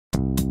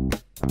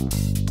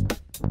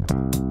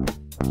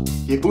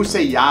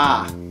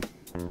Ya.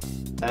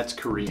 That's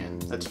Korean.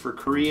 That's for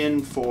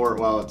Korean for,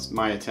 well, it's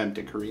my attempt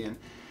at Korean.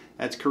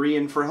 That's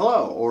Korean for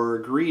hello or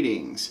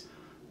greetings.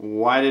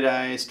 Why did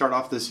I start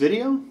off this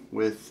video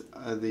with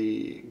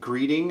the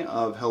greeting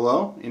of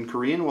hello in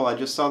Korean? Well, I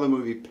just saw the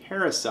movie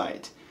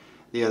Parasite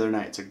the other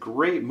night. It's a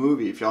great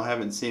movie if y'all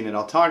haven't seen it.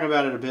 I'll talk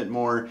about it a bit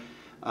more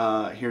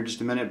here in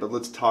just a minute, but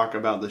let's talk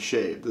about the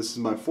shave. This is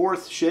my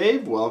fourth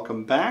shave.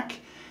 Welcome back.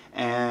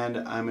 And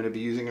I'm going to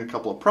be using a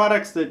couple of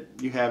products that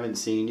you haven't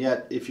seen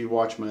yet if you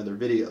watch my other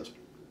videos.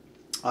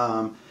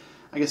 I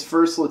guess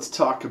first let's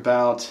talk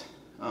about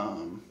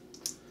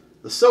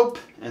the soap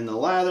and the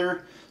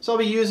lather. So I'll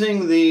be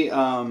using the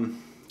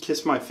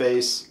Kiss My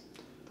Face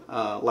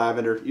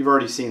Lavender. You've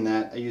already seen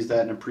that. I used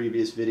that in a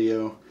previous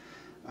video.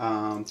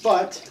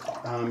 But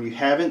you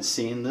haven't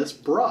seen this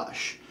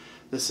brush.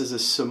 This is a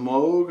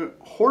Semogue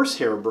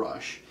horsehair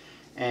brush.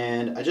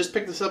 And I just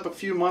picked this up a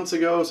few months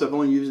ago, so I've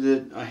only used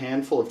it a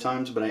handful of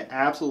times, but I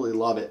absolutely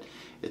love it.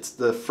 It's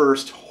the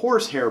first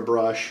horsehair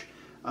brush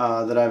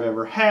that I've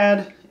ever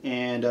had,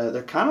 and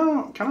they're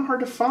kind of hard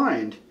to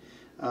find.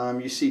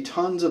 You see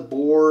tons of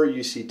boar,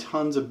 you see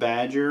tons of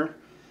badger,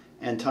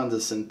 and tons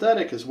of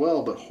synthetic as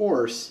well, but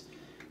horse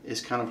is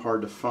kind of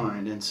hard to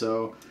find. And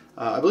so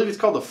I believe it's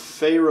called the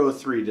Pharaoh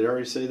 3. Did I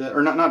already say that?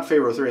 Or not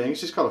Pharaoh 3, I think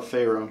it's just called a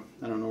Pharaoh.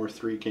 I don't know where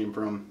 3 came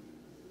from.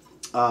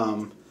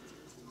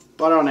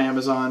 Bought it on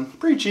Amazon,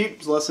 pretty cheap,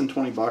 it's less than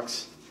 20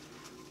 bucks,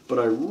 but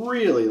I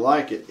really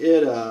like it.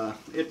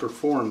 It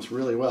performs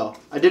really well.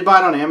 I did buy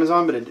it on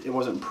Amazon, but it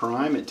wasn't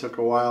Prime. It took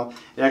a while.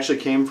 It actually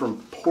came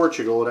from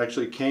Portugal. It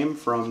actually came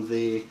from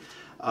the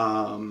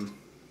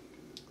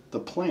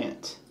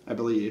plant, I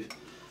believe.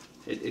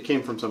 It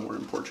came from somewhere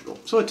in Portugal,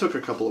 so it took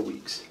a couple of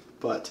weeks.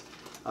 But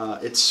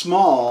it's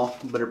small,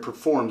 but it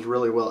performs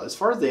really well. As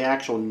far as the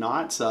actual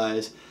knot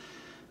size,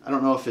 I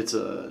don't know if it's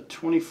a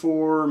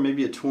 24,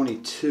 maybe a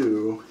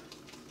 22.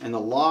 And the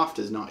loft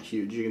is not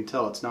huge. You can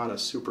tell it's not a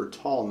super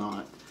tall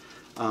knot.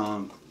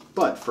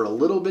 But for a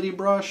little bitty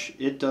brush,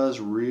 it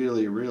does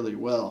really, really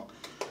well.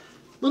 A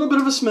little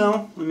bit of a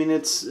smell. I mean,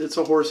 it's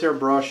a horsehair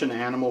brush, an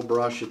animal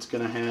brush. It's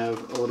going to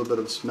have a little bit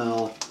of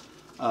smell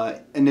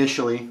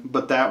initially,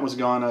 but that was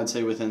gone, I'd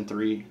say, within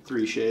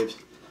three shaves.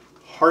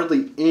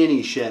 Hardly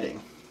any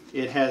shedding.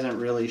 It hasn't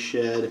really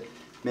shed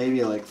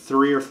maybe like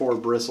 3 or 4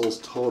 bristles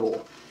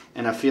total,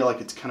 and I feel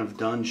like it's kind of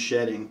done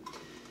shedding.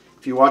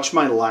 If you watched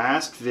my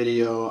last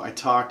video, I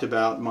talked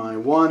about my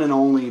one and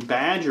only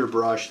badger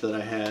brush that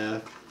I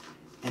have,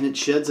 and it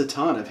sheds a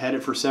ton. I've had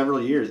it for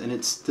several years, and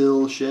it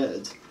still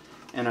sheds.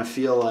 And I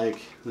feel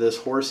like this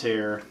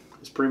horsehair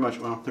is pretty much,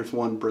 well, there's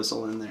one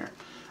bristle in there.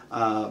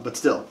 But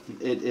still,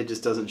 it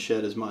just doesn't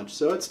shed as much.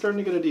 So it's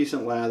starting to get a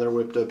decent lather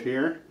whipped up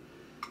here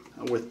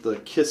with the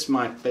Kiss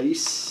My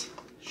Face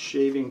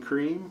shaving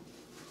cream.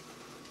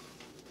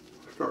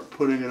 Start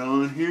putting it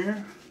on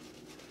here.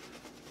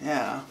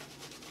 Yeah.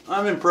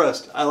 I'm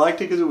impressed. I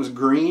liked it because it was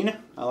green.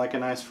 I like a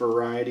nice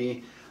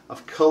variety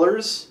of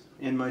colors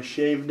in my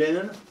shaved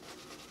in.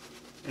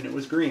 And it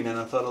was green, and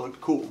I thought it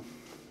looked cool.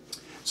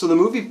 So the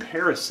movie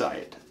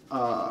Parasite,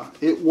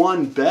 it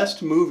won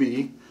Best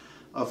Movie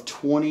of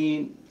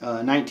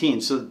 2019.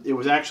 So it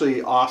was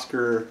actually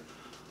Oscar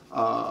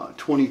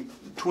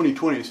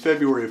 2020. It's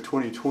February of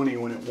 2020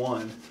 when it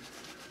won.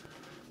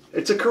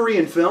 It's a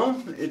Korean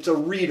film. It's a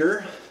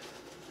reader.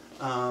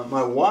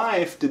 My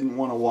wife didn't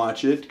want to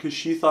watch it because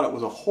she thought it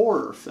was a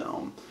horror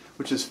film,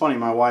 which is funny.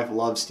 My wife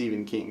loves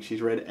Stephen King.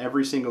 She's read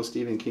every single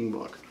Stephen King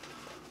book.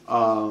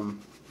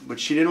 But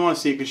she didn't want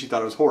to see it because she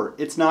thought it was horror.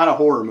 It's not a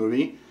horror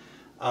movie.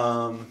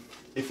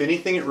 If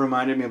anything, it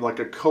reminded me of like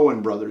a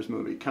Coen Brothers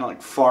movie, kind of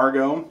like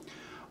Fargo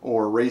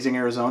or Raising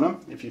Arizona,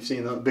 if you've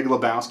seen the Big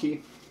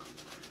Lebowski.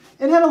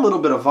 It had a little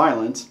bit of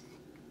violence,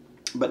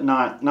 but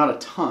not a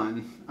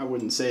ton. I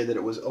wouldn't say that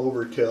it was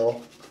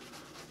overkill.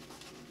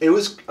 It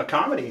was a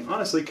comedy,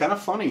 honestly, kind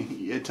of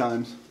funny at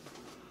times.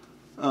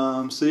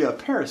 So yeah,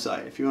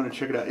 Parasite, if you want to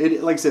check it out.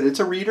 Like I said,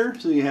 it's a reader,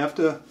 so you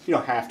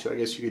don't have to, I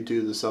guess you could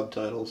do the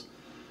subtitles.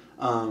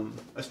 I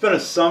spent a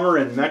summer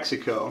in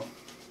Mexico,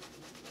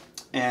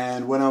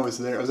 and when I was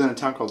there, I was in a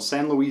town called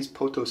San Luis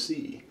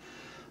Potosi.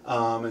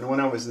 And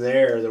when I was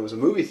there was a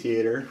movie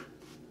theater,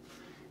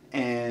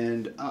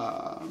 and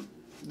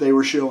they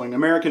were showing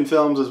American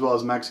films as well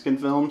as Mexican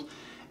films.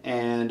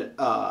 And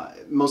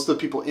most of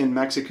the people in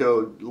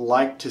Mexico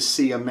like to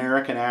see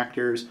American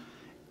actors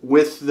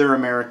with their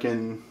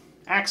American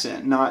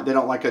accent. They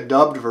don't like a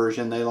dubbed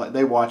version.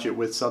 They watch it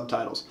with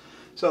subtitles.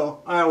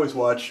 So I always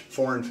watch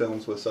foreign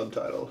films with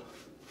subtitles.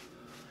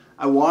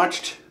 I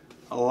watched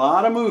a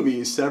lot of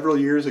movies several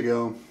years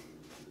ago,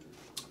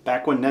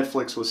 back when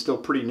Netflix was still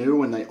pretty new,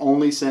 when they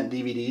only sent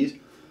DVDs.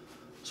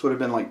 This would have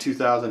been like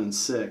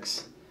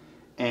 2006.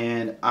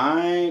 And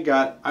I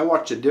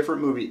watched a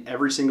different movie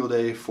every single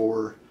day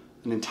for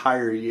an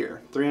entire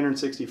year.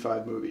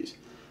 365 movies.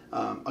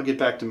 I'll get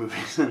back to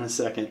movies in a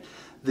second.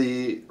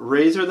 The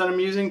razor that I'm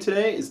using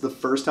today is the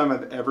first time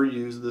I've ever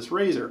used this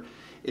razor.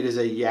 It is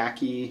a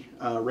Yaqi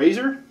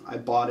Razor. I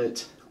bought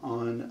it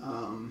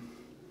on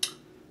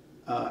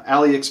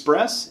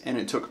AliExpress, and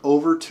it took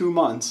over 2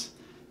 months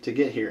to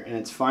get here, and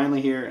it's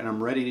finally here, and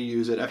I'm ready to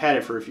use it. I've had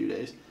it for a few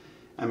days.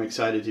 I'm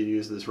excited to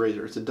use this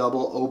razor. It's a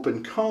double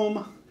open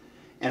comb,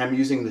 and I'm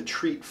using the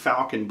Treet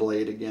Falcon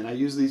blade again. I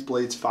use these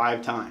blades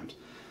 5 times,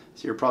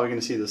 so you're probably going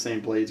to see the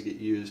same blades get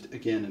used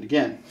again and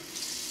again.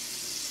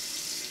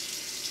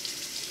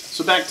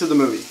 So back to the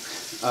movie.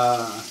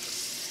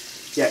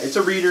 Yeah, it's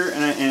a reader,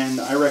 and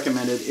I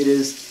recommend it. It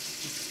is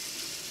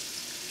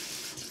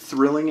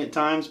thrilling at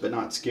times, but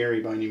not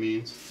scary by any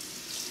means.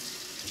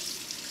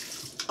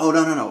 Oh,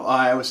 no.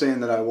 I was saying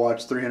that I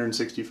watched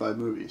 365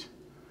 movies.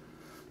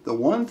 The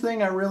one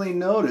thing I really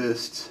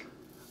noticed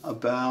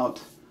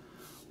about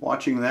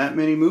watching that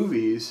many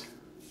movies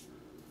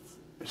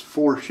is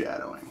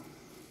foreshadowing.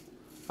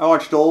 I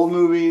watched old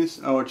movies,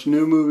 I watched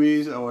new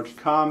movies, I watched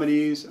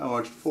comedies, I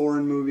watched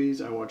foreign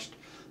movies, I watched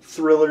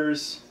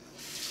thrillers,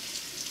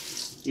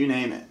 you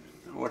name it.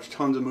 I watched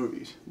tons of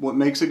movies. What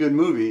makes a good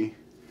movie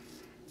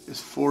is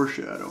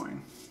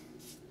foreshadowing.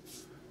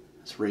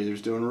 This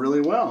razor's doing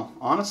really well,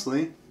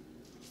 honestly.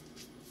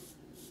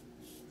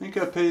 I think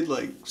I paid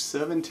like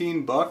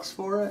 17 bucks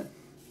for it.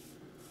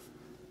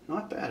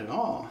 Not bad at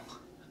all.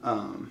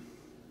 I'm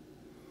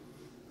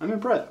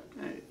impressed.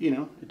 You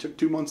know, it took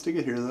 2 months to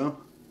get here though.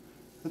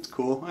 That's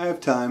cool. I have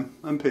time.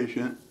 I'm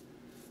patient.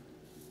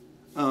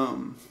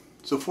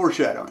 So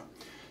foreshadowing.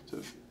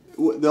 So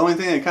the only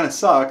thing that kind of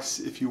sucks,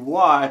 if you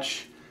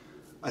watch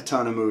a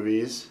ton of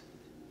movies,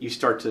 you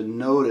start to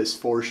notice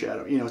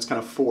foreshadowing. You know, it's kind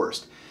of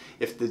forced.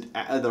 If the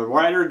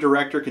writer or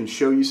director can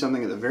show you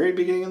something at the very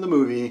beginning of the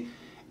movie,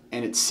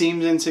 and it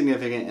seems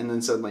insignificant, and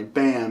then suddenly,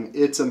 bam,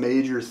 it's a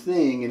major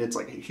thing, and it's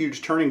like a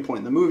huge turning point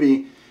in the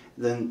movie,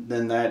 then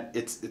that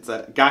it's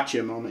that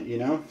gotcha moment, you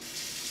know?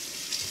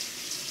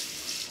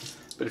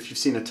 But if you've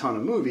seen a ton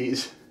of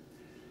movies,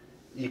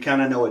 you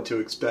kind of know what to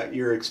expect.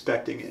 You're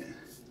expecting it.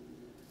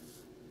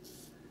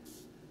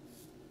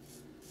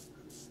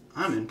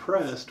 I'm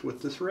impressed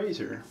with this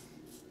razor.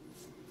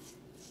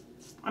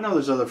 I know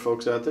there's other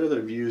folks out there that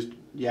have used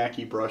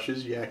Yaqi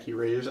brushes, Yaqi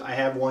razors. I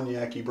have one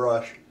Yaqi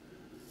brush.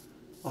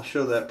 I'll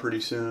show that pretty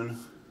soon.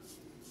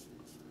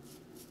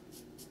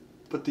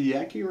 But the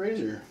Yaqi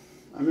razor,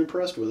 I'm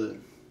impressed with it.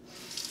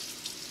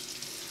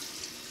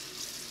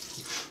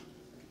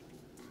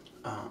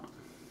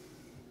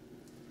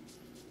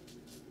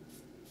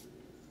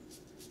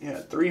 Yeah,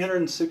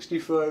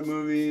 365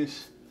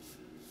 movies.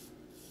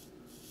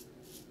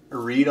 I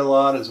read a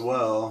lot as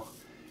well,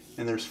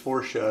 and there's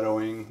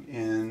foreshadowing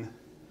in,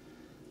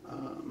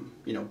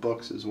 you know,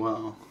 books as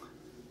well.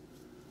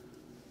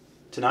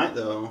 Tonight,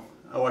 though,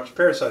 I watched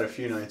Parasite a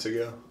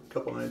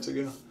couple nights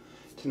ago.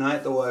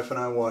 Tonight, the wife and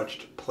I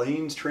watched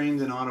Planes,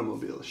 Trains, and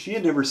Automobiles. She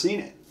had never seen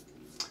it.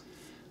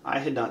 I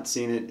had not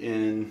seen it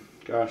in,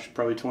 gosh,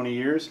 probably 20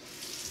 years.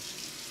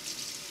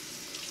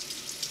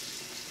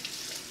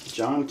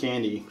 John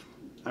Candy.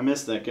 I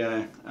miss that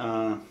guy.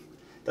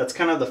 That's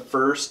kind of the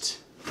first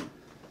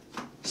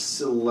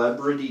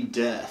celebrity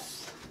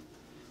death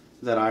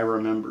that I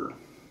remember.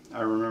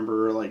 I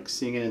remember like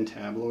seeing it in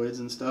tabloids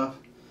and stuff,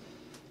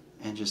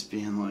 and just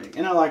being like,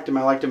 and I liked him.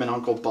 I liked him in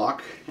Uncle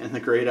Buck and The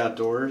Great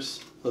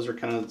Outdoors. Those are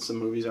kind of some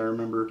movies I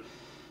remember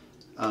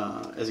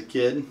as a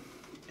kid,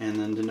 and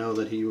then to know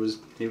that he was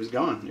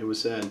gone, it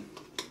was sad.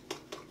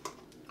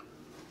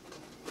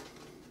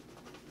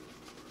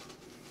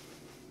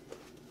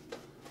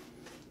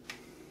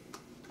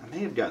 I may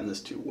have gotten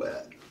this too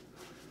wet.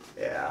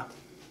 Yeah.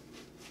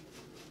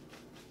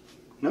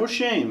 No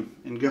shame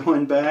in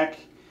going back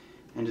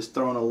and just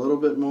throwing a little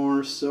bit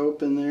more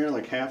soap in there,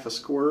 like half a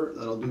squirt.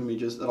 That'll do me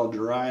just, that'll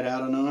dry it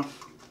out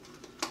enough.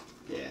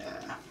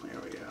 Yeah, there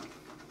we go.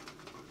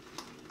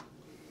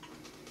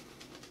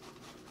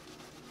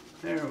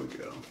 There we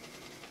go.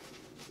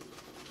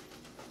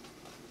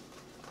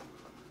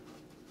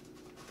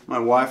 My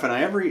wife and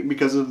I,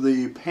 because of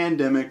the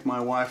pandemic,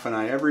 my wife and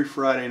I, every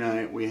Friday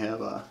night, we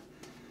have a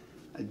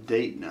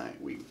date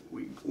night. We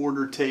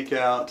order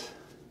takeout.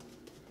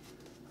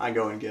 I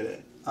go and get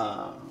it.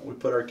 We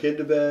put our kid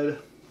to bed,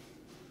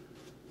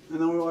 and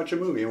then we watch a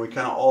movie, and we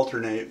kind of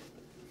alternate.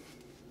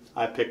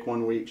 I pick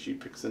one week, she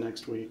picks the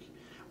next week.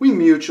 We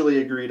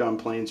mutually agreed on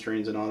Planes,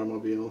 Trains, and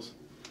Automobiles.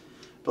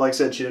 But like I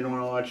said, she didn't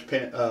want to watch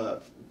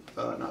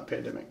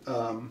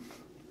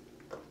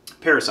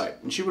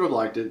Parasite, and she would have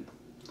liked it.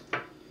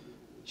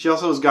 She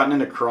also has gotten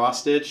into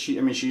cross stitch. She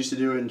used to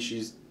do it, and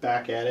she's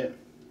back at it.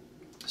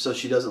 So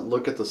she doesn't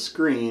look at the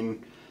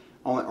screen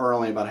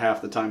only about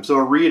half the time. So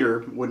a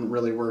reader wouldn't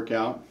really work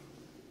out.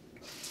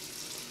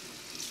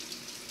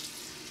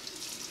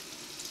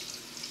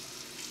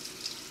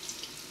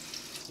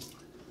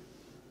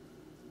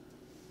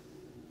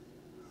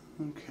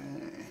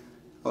 Okay.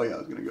 Oh yeah, I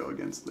was going to go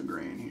against the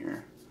grain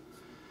here.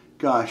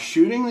 Gosh,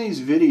 shooting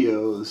these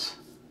videos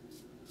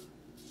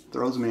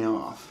throws me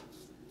off.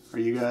 Are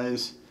you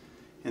guys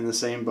in the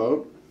same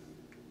boat?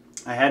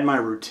 I had my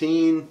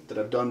routine that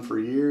I've done for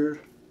years,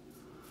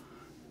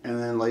 and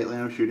then lately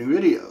I'm shooting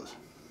videos.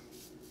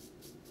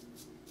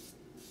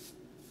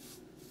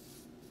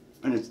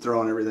 And it's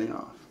throwing everything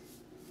off.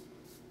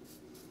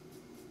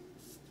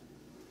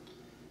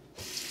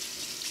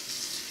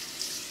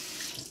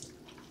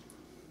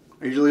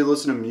 I usually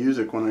listen to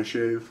music when I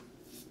shave.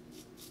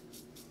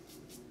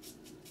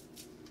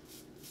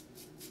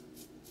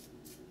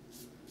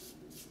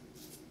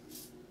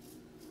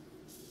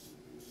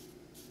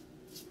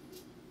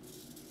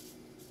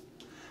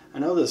 I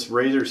know this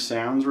razor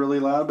sounds really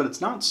loud, but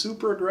it's not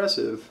super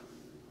aggressive.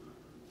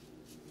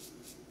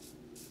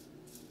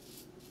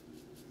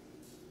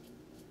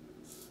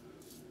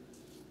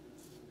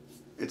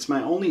 It's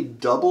my only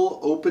double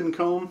open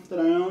comb that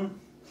I own.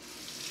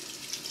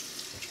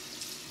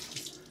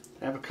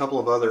 I have a couple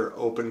of other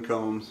open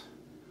combs.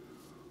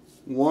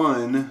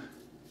 One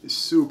is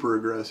super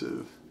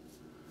aggressive.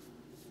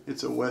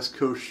 It's a West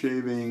Coast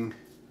shaving,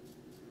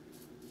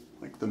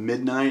 like the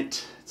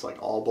Midnight. It's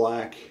like all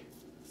black.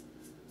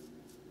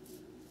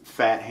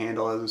 Fat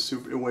handle, has a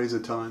super, it weighs a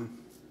ton.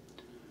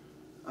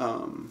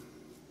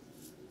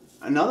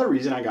 Another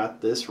reason I got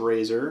this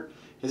razor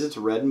is it's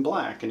red and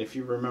black. And if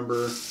you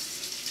remember, a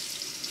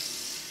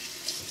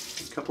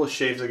couple of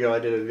shaves ago I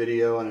did a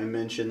video and I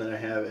mentioned that I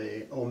have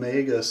a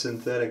Omega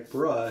synthetic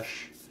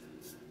brush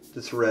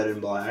that's red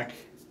and black.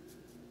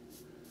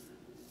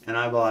 And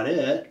I bought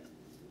it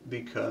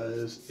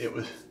because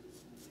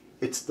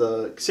it's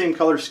the same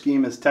color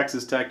scheme as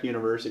Texas Tech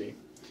University.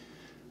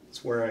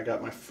 It's where I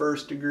got my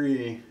first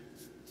degree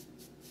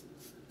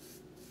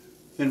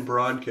in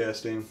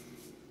broadcasting.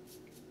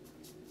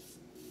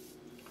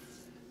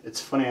 It's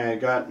funny, I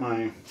got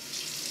my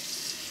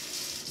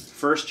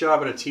first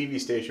job at a TV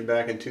station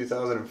back in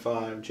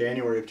 2005,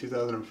 January of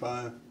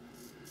 2005.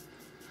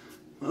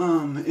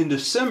 In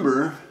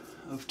December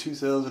of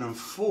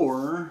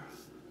 2004,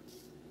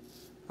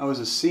 I was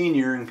a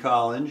senior in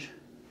college.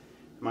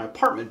 My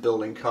apartment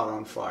building caught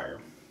on fire.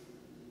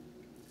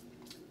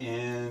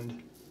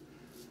 And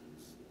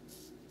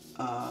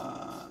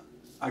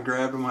I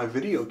grabbed my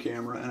video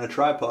camera and a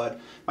tripod.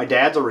 My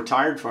dad's a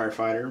retired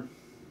firefighter.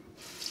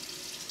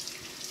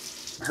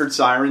 I heard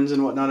sirens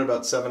and whatnot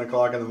about 7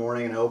 o'clock in the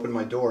morning, and I opened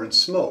my door and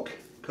smoke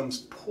comes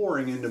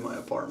pouring into my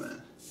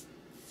apartment.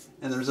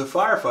 And there's a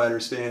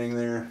firefighter standing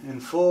there in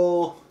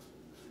full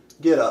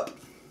get up.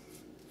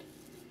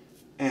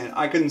 And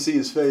I couldn't see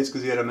his face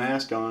because he had a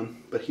mask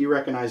on, but he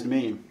recognized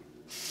me.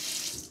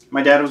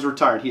 My dad was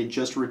retired. He had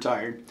just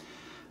retired.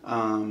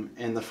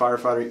 And the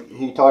firefighter,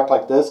 he talked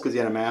like this because he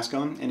had a mask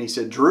on, and he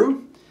said,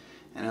 "Drew?"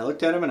 And I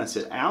looked at him and I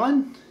said,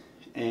 "Alan?"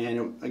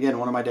 And again,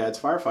 one of my dad's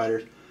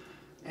firefighters.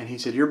 And he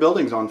said, "Your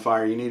building's on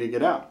fire, you need to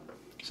get out."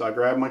 So I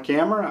grabbed my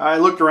camera. I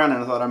looked around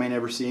and I thought I may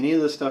never see any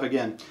of this stuff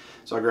again.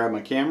 So I grabbed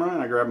my camera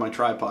and I grabbed my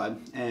tripod.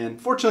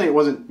 And fortunately it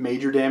wasn't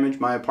major damage.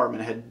 My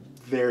apartment had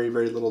very,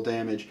 very little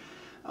damage.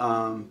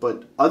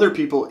 But other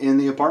people in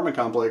the apartment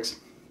complex,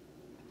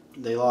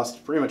 they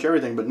lost pretty much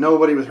everything, but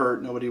nobody was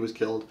hurt, nobody was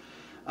killed.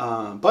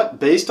 But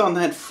based on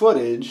that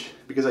footage,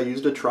 because I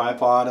used a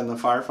tripod and the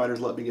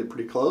firefighters let me get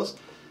pretty close,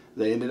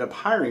 they ended up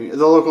hiring me.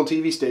 The local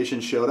TV station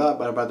showed up,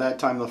 but by that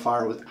time the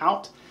fire was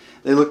out.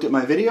 They looked at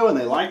my video and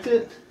they liked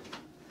it,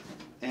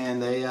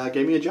 and they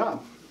gave me a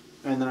job.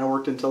 And then I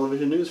worked in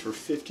television news for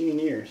 15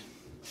 years.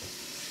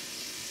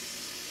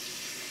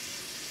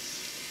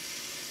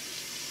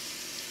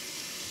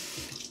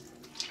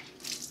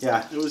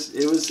 Yeah, it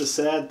was a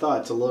sad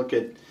thought to look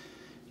at,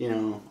 you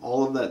know,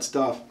 all of that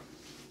stuff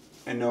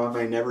and know I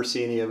may never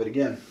see any of it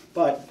again.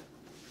 But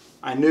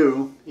I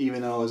knew,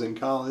 even though I was in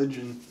college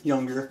and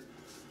younger,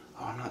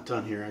 oh, I'm not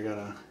done here, I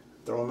gotta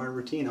throw my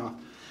routine off.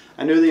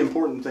 I knew the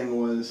important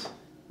thing was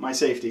my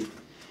safety,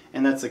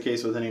 and that's the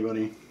case with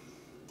anybody.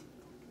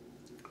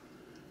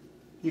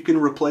 You can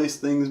replace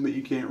things, but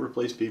you can't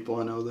replace people.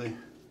 I know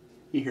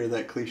you hear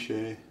that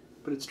cliche,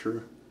 but it's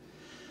true.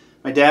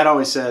 My dad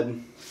always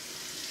said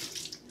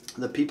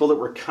the people that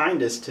were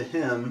kindest to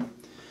him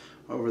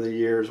over the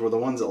years were the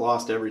ones that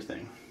lost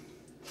everything.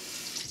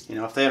 You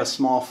know, if they had a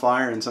small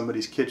fire in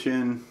somebody's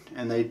kitchen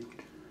and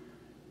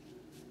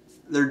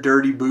their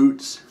dirty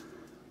boots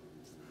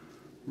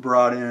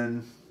brought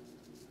in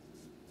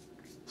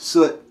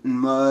soot and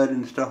mud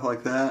and stuff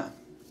like that,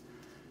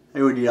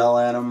 they would yell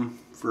at them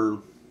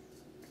for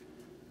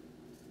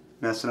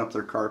messing up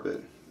their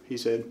carpet. He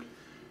said,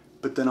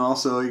 but then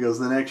also, he goes,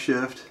 the next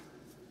shift,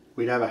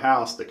 we'd have a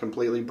house that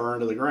completely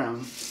burned to the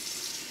ground.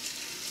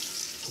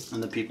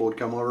 And the people would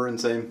come over and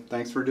say,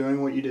 "Thanks for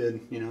doing what you did.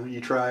 You know,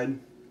 you tried.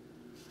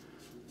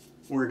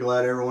 We're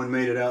glad everyone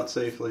made it out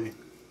safely."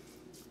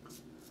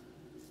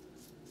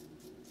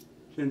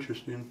 It's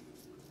interesting.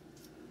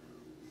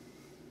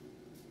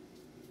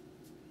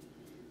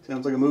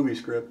 Sounds like a movie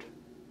script.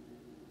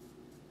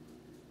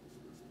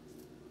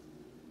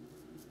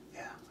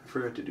 Yeah, I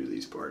forgot to do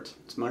these parts.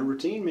 It's my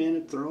routine, man.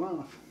 It's thrown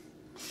off.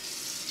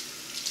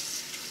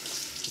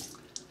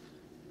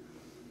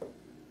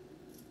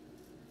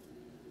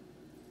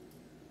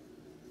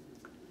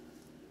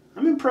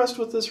 I'm impressed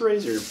with this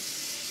razor.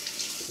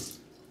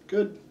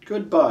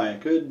 Good buy.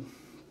 Good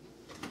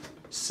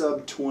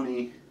sub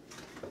 20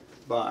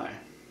 buy.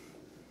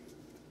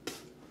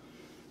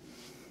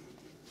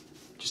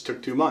 Just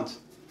took 2 months.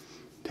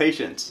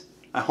 Patience.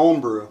 I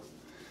homebrew.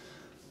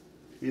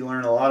 You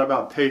learn a lot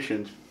about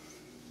patience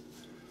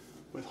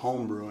with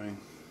homebrewing.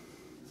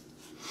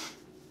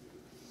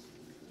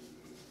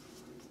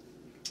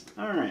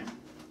 Alright,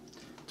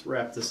 let's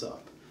wrap this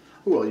up.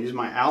 Ooh, I'll use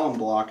my alum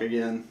block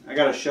again. I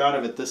got a shot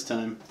of it this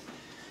time.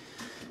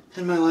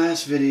 In my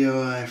last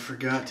video, I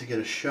forgot to get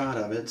a shot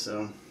of it,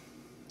 so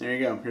there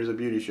you go. Here's a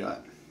beauty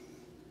shot.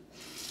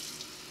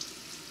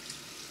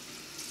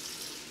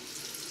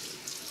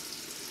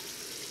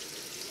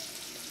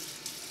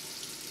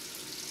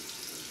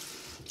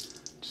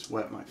 Just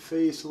wet my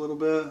face a little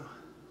bit.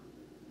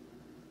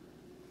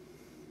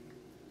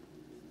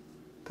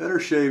 Better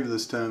shave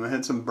this time. I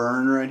had some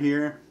burn right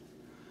here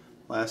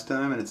last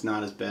time, and it's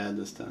not as bad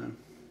this time.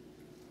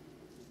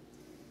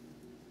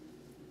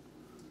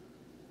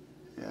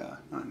 Yeah,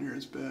 not near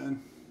as bad.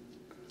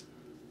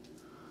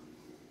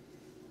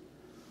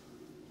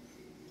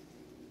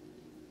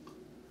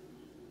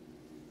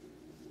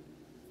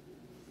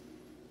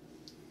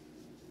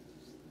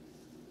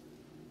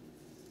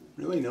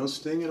 Really no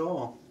sting at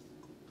all.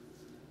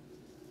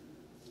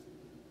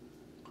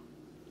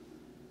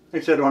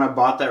 Like I said, when I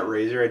bought that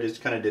razor, I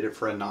just kind of did it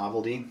for a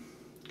novelty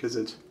because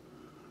it's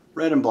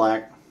red and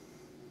black.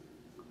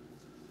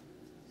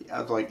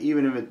 I was like,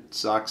 even if it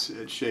sucks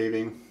at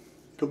shaving,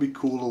 it'll be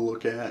cool to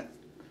look at.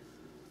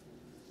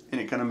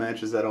 And it kind of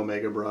matches that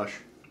Omega brush.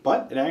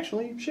 But it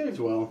actually shaves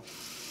well.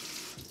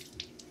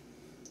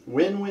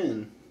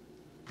 Win-win.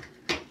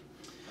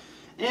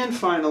 And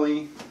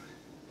finally,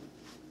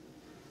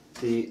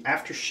 the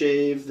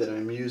aftershave that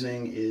I'm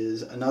using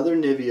is another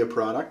Nivea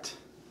product.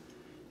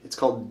 It's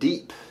called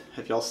Deep.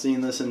 Have y'all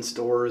seen this in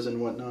stores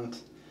and whatnot?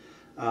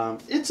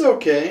 It's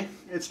okay.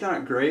 It's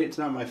not great. It's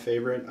not my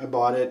favorite. I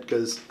bought it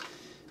because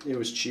it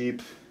was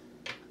cheap.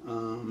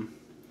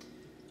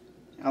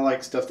 I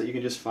like stuff that you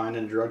can just find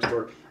in a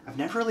drugstore. I've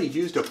never really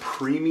used a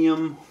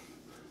premium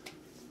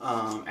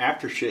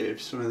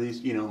aftershave. Some of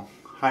these, you know,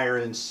 higher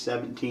end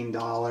 $17,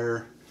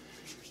 $18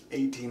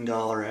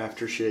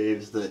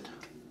 aftershaves that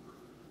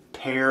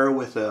pair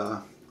with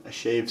a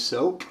shave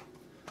soap.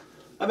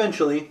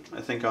 Eventually, I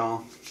think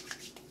I'll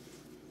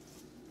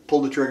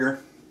pull the trigger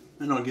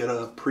and I'll get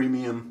a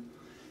premium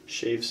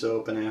shave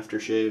soap and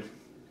aftershave.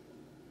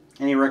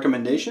 Any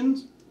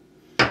recommendations?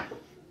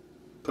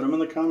 Put them in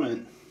the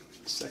comment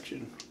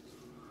section.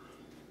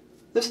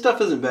 This stuff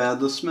isn't bad.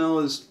 The smell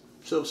is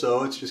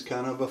so-so. It's just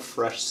kind of a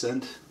fresh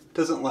scent. It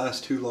doesn't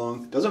last too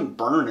long. It doesn't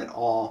burn at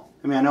all.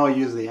 I mean, I know I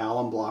use the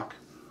alum block,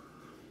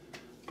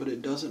 but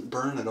it doesn't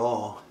burn at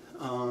all.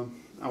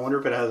 I wonder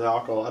if it has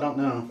alcohol. I don't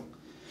know.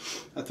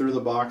 I threw the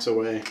box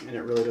away and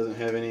it really doesn't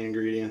have any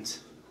ingredients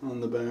on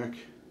the back.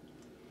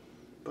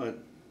 But it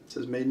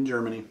says made in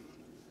Germany.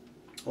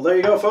 Well, there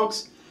you go,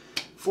 folks.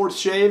 Fourth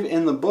shave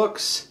in the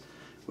books.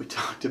 We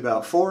talked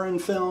about foreign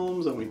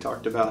films and we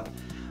talked about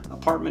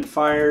apartment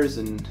fires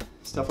and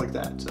stuff like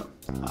that. So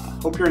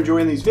hope you're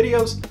enjoying these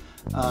videos.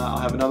 I'll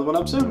have another one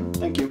up soon.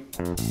 Thank you.